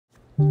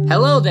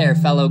Hello there,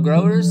 fellow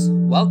growers.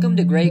 Welcome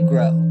to Great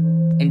Grow.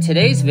 In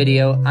today's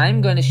video,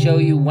 I'm going to show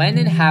you when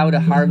and how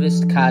to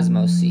harvest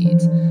cosmos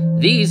seeds.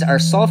 These are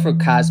sulfur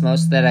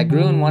cosmos that I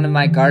grew in one of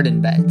my garden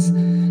beds.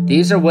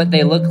 These are what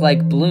they look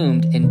like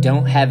bloomed and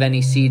don't have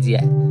any seeds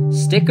yet.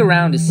 Stick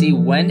around to see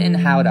when and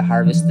how to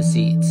harvest the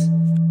seeds.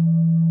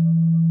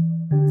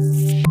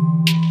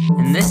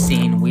 In this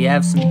scene, we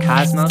have some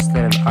cosmos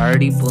that have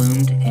already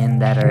bloomed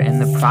and that are in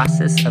the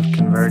process of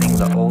converting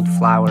the old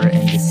flower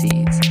into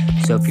seeds.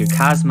 So if your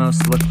cosmos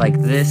look like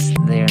this,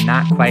 they are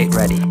not quite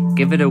ready.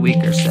 Give it a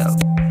week or so.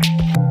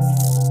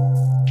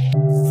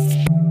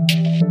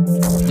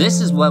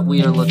 This is what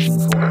we are looking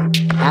for.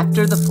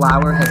 After the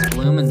flower has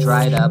bloomed and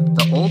dried up,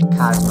 the old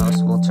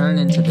cosmos will turn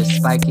into this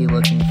spiky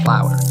looking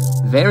flower.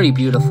 Very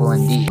beautiful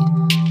indeed.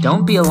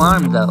 Don't be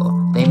alarmed though.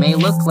 They may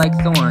look like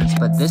thorns,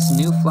 but this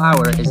new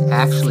flower is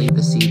actually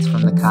the seeds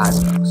from the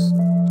cosmos.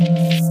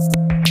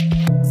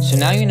 So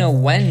now you know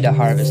when to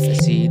harvest the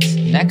seeds.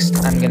 Next,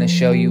 I'm going to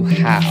show you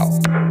how.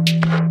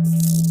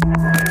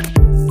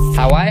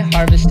 How I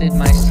harvested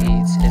my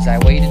seeds is I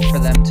waited for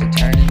them to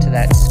turn into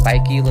that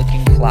spiky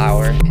looking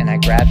flower, and I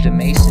grabbed a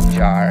mason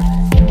jar,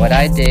 and what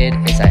I did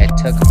is I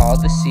took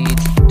all the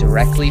seeds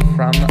directly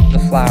from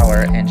the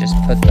flower and just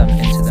put them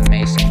into the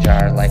mason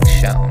jar like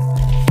shown.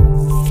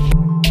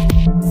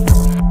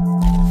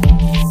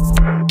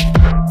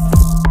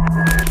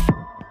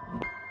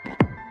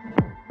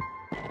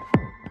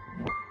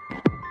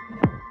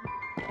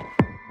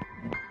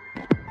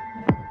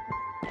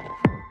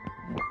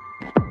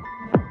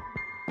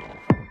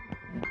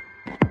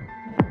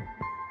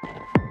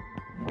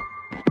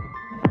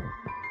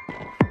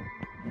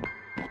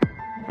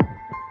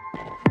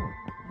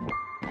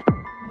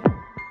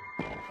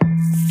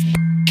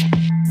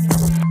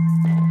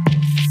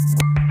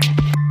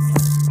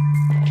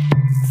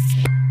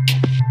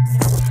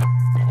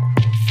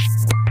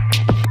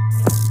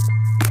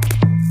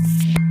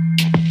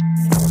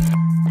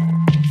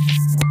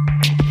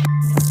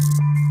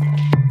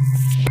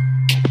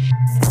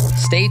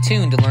 Stay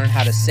tuned to learn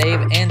how to save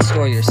and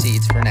store your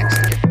seeds for next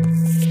year.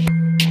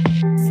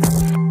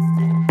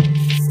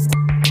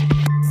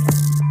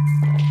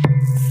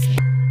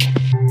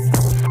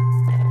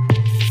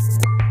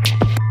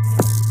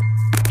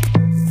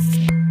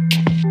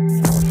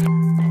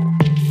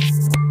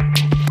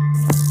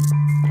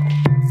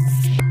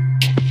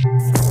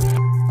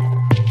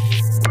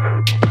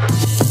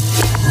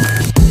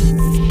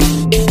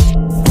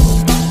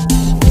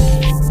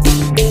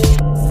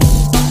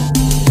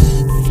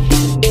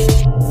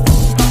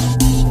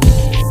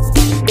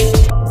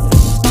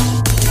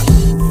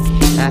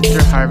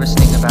 After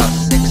harvesting about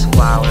 6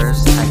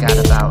 flowers, I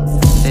got about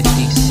 50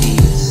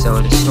 seeds.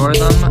 So to store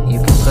them, you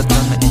can put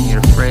them in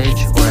your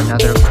fridge or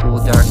another cool,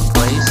 dark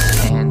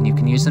place, and you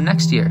can use them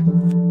next year.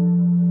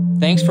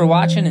 Thanks for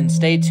watching and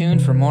stay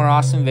tuned for more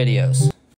awesome videos.